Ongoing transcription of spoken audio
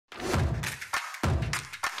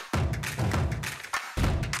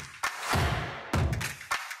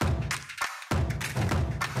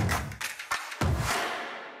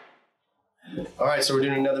All right, so we're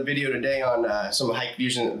doing another video today on some of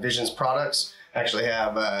Hikvision's products. I actually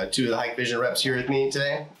have two of the Hikvision reps here with me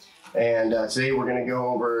today. And today we're gonna go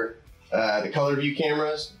over the ColorView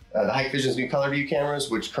cameras, the Hikvision's new ColorView cameras,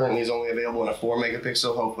 which currently is only available in a 4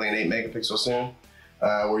 megapixel, hopefully an 8 megapixel soon.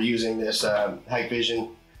 We're using this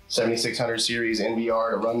Hikvision 7600 series NVR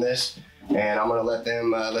to run this. And I'm gonna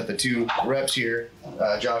let the two reps here,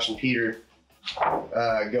 Josh and Peter,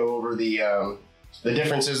 go over the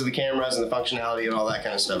differences of the cameras and the functionality and all that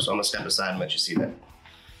kind of stuff. So I'm gonna step aside and let you see that.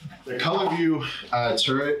 The ColorView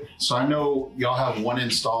turret. So I know y'all have one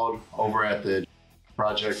installed over at the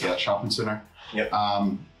project at Shopping Center. Yep.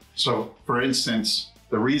 So for instance,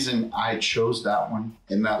 the reason I chose that one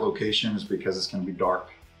in that location is because it's gonna be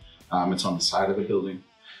dark. It's on the side of the building.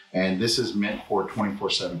 And this is meant for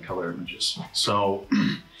 24/7 color images. So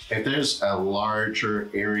if there's a larger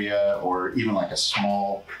area or even like a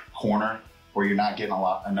small corner where you're not getting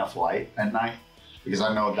enough light at night, because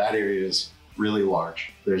I know that area is really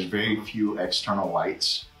large. There's very few external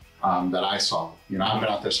lights that I saw. You know, I've been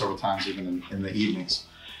out there several times even in the evenings.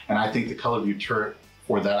 And I think the ColorView Turret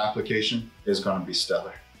for that application is gonna be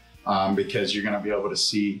stellar because you're gonna be able to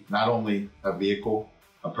see not only a vehicle,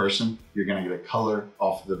 a person, you're gonna get a color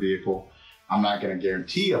off of the vehicle. I'm not gonna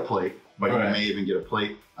guarantee a plate, but you may even get a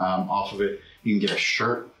plate off of it. You can get a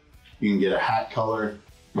shirt, you can get a hat color,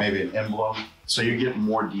 maybe an emblem. So you get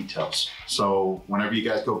more details. So whenever you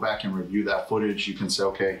guys go back and review that footage, you can say,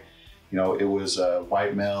 okay, you know, it was a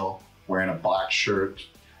white male wearing a black shirt,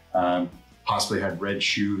 possibly had red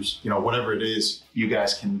shoes, you know, whatever it is, you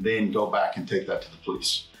guys can then go back and take that to the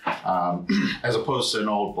police. As opposed to an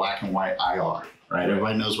old black and white IR. Right,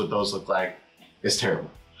 everybody knows what those look like. It's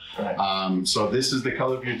terrible. Right. So this is the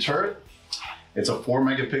ColorView Turret. It's a 4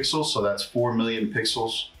 megapixel, so that's 4 million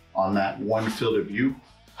pixels on that one field of view.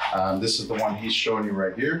 This is the one he's showing you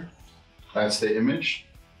right here. That's the image.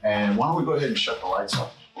 And why don't we go ahead and shut the lights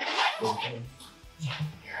off?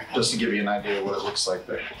 Just to give you an idea of what it looks like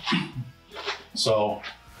there. So,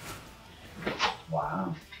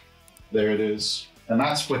 wow, there it is. And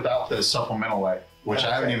that's without the supplemental light, which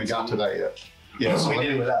I haven't even got to that yet. Yeah, so we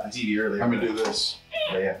did it without the TV earlier. I'm gonna do this.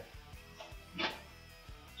 Yeah.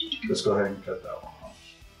 Let's go ahead and cut that one off.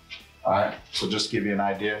 All right, so just to give you an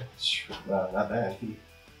idea. Not bad.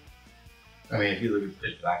 I mean, if you look at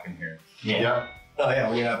pitch black in here. Yeah. Oh yeah,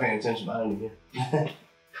 when you're not paying attention behind you.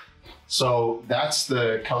 So that's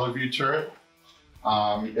the ColorView Turret.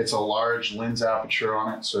 It's a large lens aperture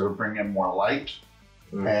on it, so it'll bring in more light.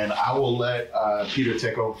 And I will let Peter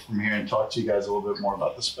take over from here and talk to you guys a little bit more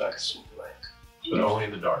about the specs. But only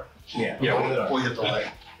in the dark. Yeah, we'll hit the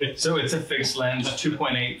light. So it's a fixed lens,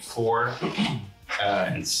 2.8, 4,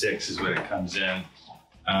 and 6 is what it comes in.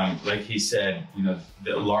 Like he said, you know,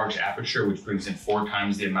 the large aperture, which brings in 4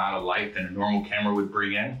 times the amount of light that a normal camera would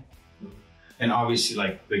bring in. And obviously,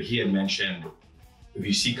 like he had mentioned, if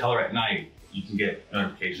you see color at night, you can get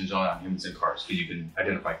notifications on humans and cars because you can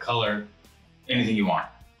identify color, anything you want.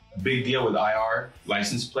 A big deal with IR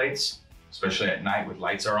license plates, especially at night with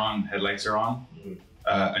lights are on, headlights are on.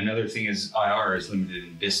 Another thing is IR is limited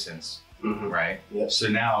in distance, right? Yep. So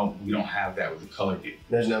now we don't have that with the ColorView.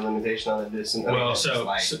 There's no limitation on the distance. Well,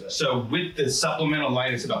 so with the supplemental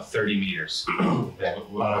light, it's about 30 meters.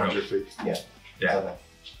 100 feet. Yeah. Yeah. Okay.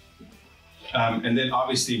 And then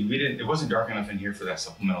obviously it wasn't dark enough in here for that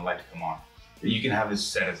supplemental light to come on. You can have this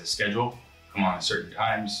set as a schedule, come on at certain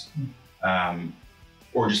times,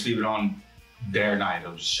 or just leave it on day or night.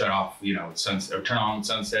 It'll just shut off, you know, with sunset, or turn on with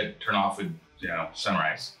sunset, turn off with, you know,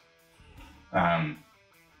 sunrise. 4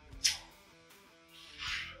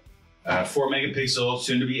 megapixels,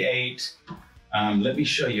 soon to be 8. Let me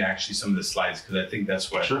show you actually some of the slides because I think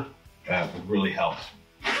that's what would really help.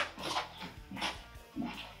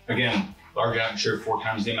 Again, large aperture, 4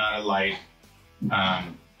 times the amount of light.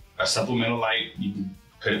 A supplemental light, you can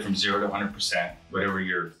put it from 0 to 100%, whatever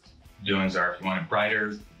your doings are. If you want it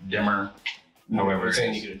brighter, dimmer, however it is.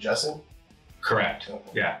 Saying you could adjust it? Correct.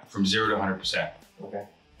 Okay. Yeah, from 0 to 100%. Okay.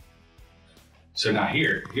 So now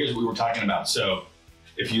here's what we were talking about. So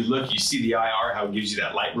if you look, you see the IR, how it gives you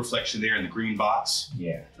that light reflection there in the green box.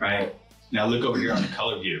 Yeah. Right? Now look over here on the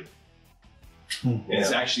ColorView.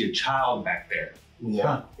 It's actually a child back there.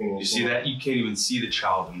 Yeah. You see that? You can't even see the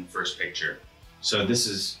child in the first picture. So this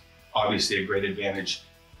is obviously a great advantage.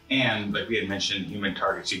 And like we had mentioned, human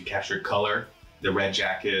targets, you can capture color, the red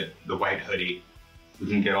jacket, the white hoodie. We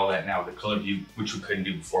can get all that now with the ColorView, which we couldn't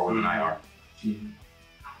do before with an IR.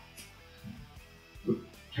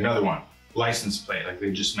 Another one, license plate, like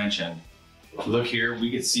they just mentioned. Look here, we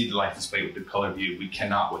can see the license plate with the ColorView. We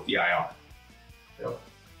cannot with the IR. Yep.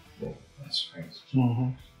 Yeah, that's crazy.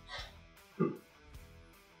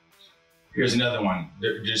 Here's another one.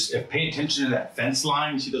 Just pay attention to that fence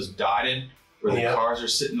line. You see those dotted where the cars are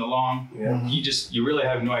sitting along? Yeah. You really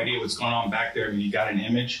have no idea what's going on back there. I mean, you got an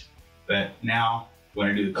image, but now when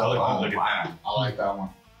I do the color, look at that. I like that one.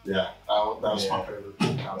 Yeah, that was my favorite.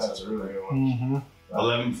 That's a really good one.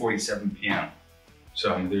 11:47 p.m.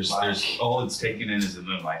 So I mean, there's all it's taken in is the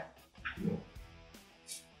moonlight.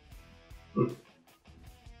 Yeah.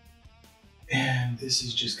 And this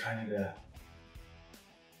is just kind of to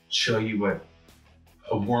show you what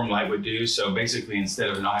a warm light would do. So basically, instead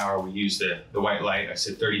of an IR, we use the white light. I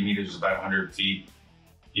said 30 meters is about 100 feet.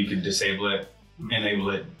 You can disable it, enable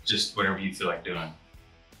it, just whatever you feel like doing.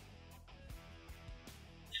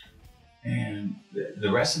 And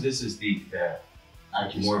the rest of this is the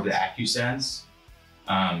more of the AccuSense.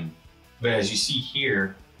 But as you see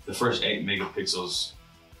here, the first 8 megapixels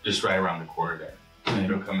just right around the corner there. And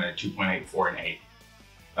it'll come in at 2.8, 4, and 8.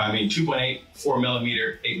 I mean, 2.8, 4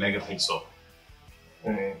 millimeter, 8 megapixel.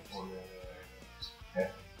 Okay.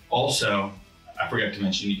 Also, I forgot to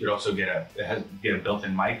mention, you could also get a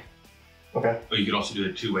built-in mic. Okay. But you could also do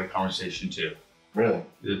a two-way conversation too. Really?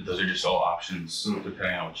 Those are just all options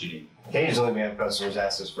depending on what you need. Occasionally we have customers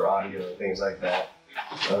ask us for audio and things like that.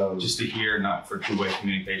 Just to hear, not for two-way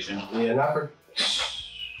communication. Yeah, not for.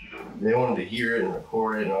 They wanted to hear it and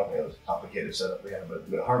record it, and all. It was a complicated setup we had, but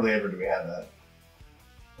hardly ever do we have that.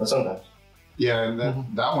 But sometimes. Yeah, and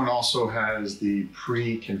that one also has the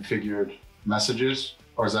pre-configured messages,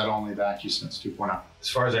 or is that only the AccuSense 2.0? As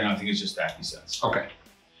far as I know, I think it's just AccuSense. Okay.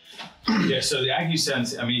 Yeah, so the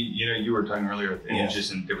AccuSense, I mean, you were talking earlier with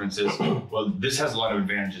images and differences. Well, this has a lot of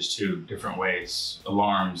advantages too, different ways,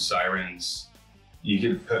 alarms, sirens. You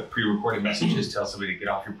could put pre-recorded messages, tell somebody to get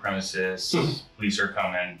off your premises, police are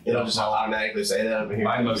coming. It'll just automatically say that over here.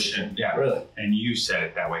 By motion, yeah. Really? And you set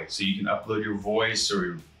it that way. So you can upload your voice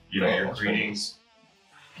or your greetings.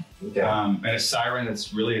 Okay. And a siren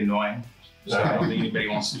that's really annoying. So I don't think anybody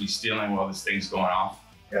wants to be stealing while this thing's going off.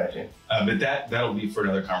 Gotcha. But that'll be for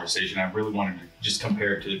another conversation. I really wanted to just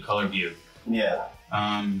compare it to the ColorView. Yeah.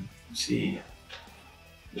 Let's see.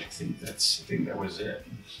 I think that was it.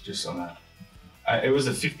 Just on that. It was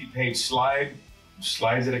a 50-page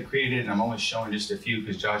slides that I created, and I'm only showing just a few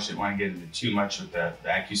because Josh didn't want to get into too much with the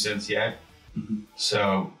AccuSense yet.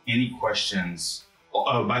 So any questions?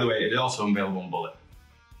 Oh, by the way, it's also available in bullet.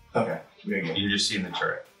 Okay. Very good. You're just seeing the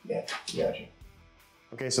turret. Yeah. Gotcha.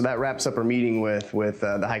 Okay, so that wraps up our meeting with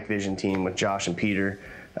the Hikvision team, with Josh and Peter.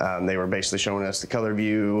 They were basically showing us the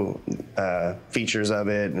ColorView features of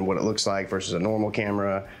it and what it looks like versus a normal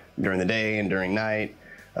camera during the day and during night.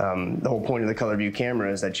 The whole point of the ColorView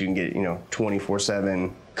camera is that you can get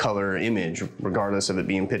 24/7 color image, regardless of it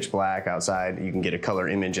being pitch black outside. You can get a color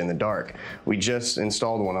image in the dark. We just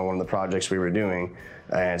installed one on one of the projects we were doing,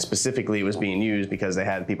 and specifically it was being used because they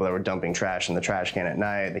had people that were dumping trash in the trash can at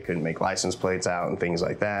night. They couldn't make license plates out and things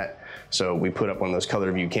like that. So we put up one of those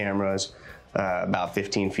ColorView cameras about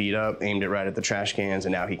 15 feet up, aimed it right at the trash cans,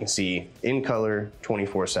 and now he can see in color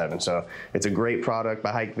 24/7. So it's a great product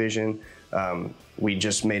by Hikvision. We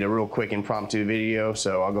just made a real quick impromptu video,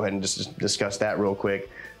 so I'll go ahead and just discuss that real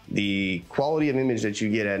quick. The quality of image that you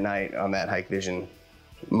get at night on that Hikvision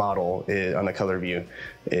model on the ColorView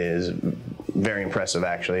is very impressive,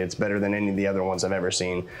 actually. It's better than any of the other ones I've ever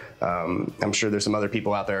seen. I'm sure there's some other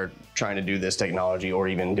people out there trying to do this technology or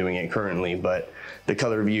even doing it currently, but the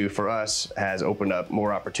ColorView for us has opened up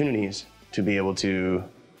more opportunities to be able to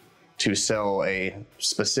sell a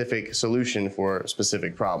specific solution for a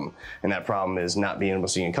specific problem. And that problem is not being able to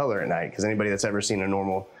see in color at night, because anybody that's ever seen a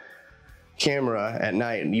normal camera at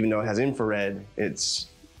night, even though it has infrared,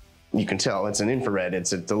 you can tell it's an infrared.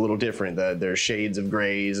 It's a little different. There's shades of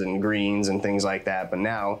grays and greens and things like that. But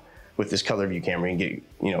now with this ColorView camera, you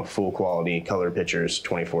get full quality color pictures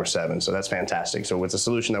 24/7. So that's fantastic. So it's a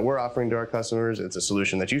solution that we're offering to our customers. It's a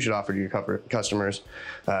solution that you should offer to your customers,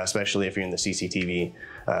 especially if you're in the CCTV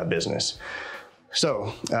business.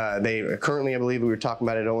 So they currently, I believe we were talking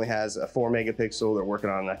about it, only has a 4 megapixel. They're working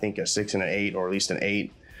on, I think, a 6 and an 8, or at least an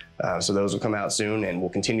 8. So those will come out soon, and we'll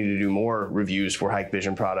continue to do more reviews for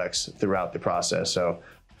Hikvision products throughout the process. So,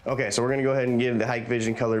 okay, so we're gonna go ahead and give the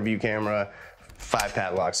Hikvision ColorView camera 5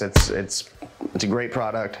 padlocks. It's a great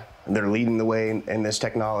product. They're leading the way in this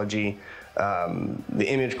technology. The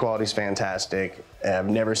image quality is fantastic. I've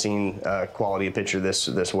never seen quality of picture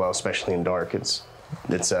this well, especially in dark. It's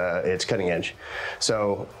cutting edge.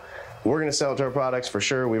 So we're gonna sell it to our products for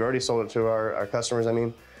sure. We've already sold it to our customers,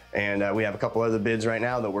 and we have a couple other bids right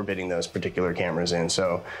now that we're bidding those particular cameras in.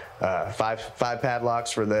 So 5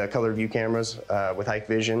 padlocks for the ColorView cameras with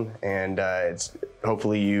Hikvision, and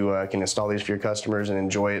hopefully you can install these for your customers and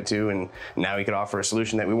enjoy it too. And now we could offer a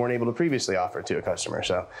solution that we weren't able to previously offer to a customer.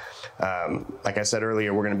 So like I said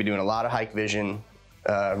earlier, we're going to be doing a lot of Hikvision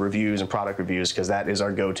reviews and product reviews, because that is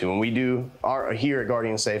our go-to. When we do here at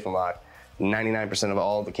Guardian Safe and Lock, 99% of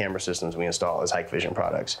all the camera systems we install is Hikvision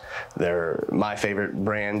products. They're my favorite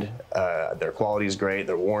brand. Their quality is great,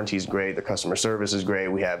 their warranty is great, their customer service is great.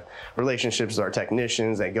 We have relationships with our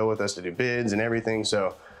technicians. They go with us to do bids and everything.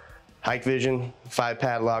 So Hikvision, 5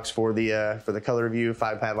 padlocks for the ColorView,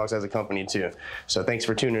 5 padlocks as a company too. So thanks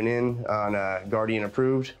for tuning in on Guardian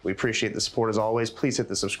Approved. We appreciate the support as always. Please hit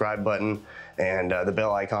the subscribe button and the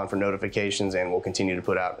bell icon for notifications, and we'll continue to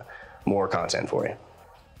put out more content for you.